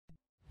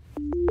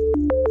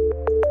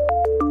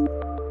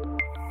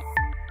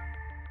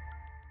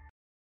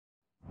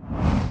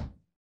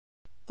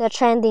The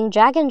trending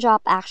drag and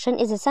drop action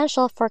is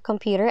essential for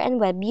computer and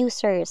web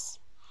users.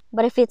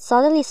 But if it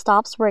suddenly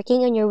stops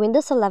working on your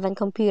Windows 11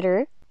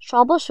 computer,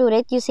 troubleshoot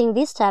it using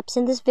these steps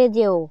in this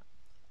video.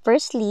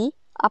 Firstly,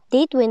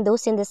 update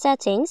Windows in the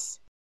settings.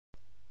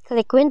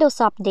 Click Windows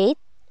Update,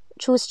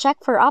 choose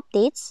Check for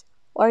Updates,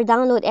 or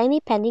download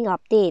any pending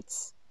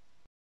updates.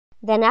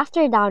 Then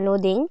after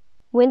downloading,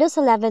 Windows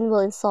 11 will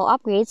install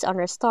upgrades on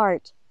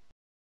restart.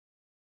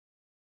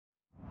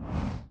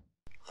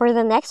 For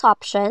the next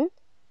option,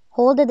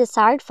 hold the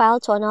desired file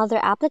to another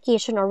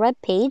application or web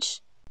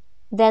page.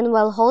 Then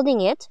while holding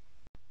it,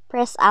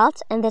 press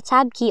Alt and the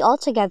Tab key all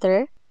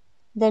together,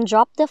 then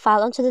drop the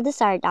file onto the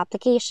desired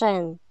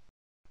application.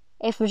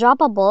 If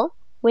droppable,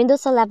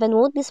 Windows 11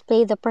 won't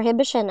display the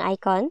prohibition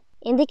icon,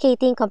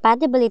 indicating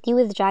compatibility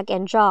with drag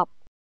and drop.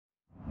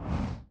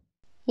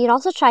 You'd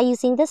also try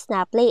using the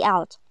snap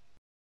layout.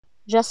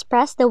 Just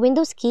press the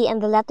Windows key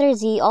and the letter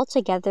Z all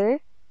together.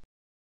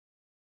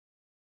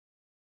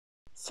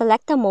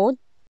 Select a mode,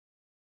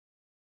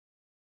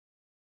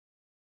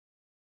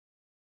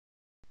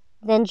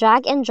 then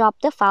drag and drop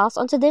the files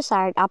onto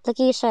desired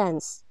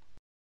applications.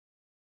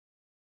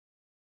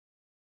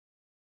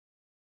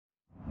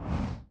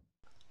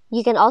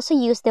 You can also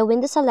use the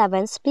Windows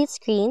 11 split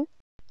screen,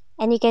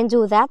 and you can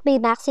do that by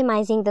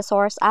maximizing the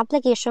source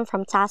application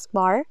from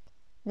taskbar,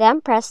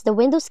 then press the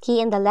Windows key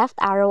and the left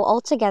arrow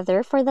all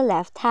together for the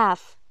left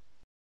half.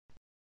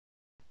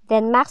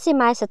 Then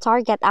maximize the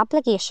target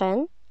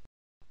application,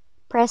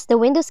 press the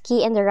Windows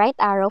key and the right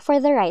arrow for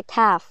the right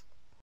half.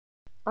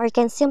 Or you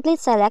can simply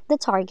select the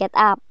target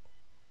app.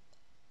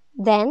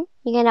 Then,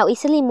 you can now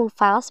easily move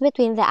files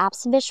between the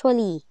apps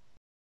visually.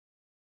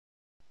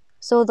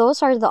 So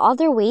those are the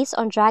other ways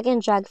on drag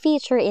and drag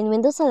feature in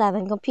Windows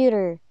 11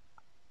 computer.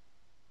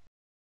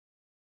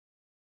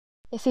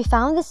 If you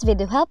found this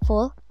video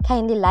helpful,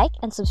 kindly like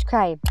and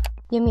subscribe.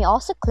 You may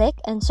also click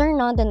and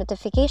turn on the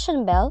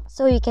notification bell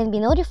so you can be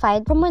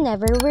notified from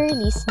whenever we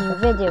release new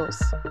videos.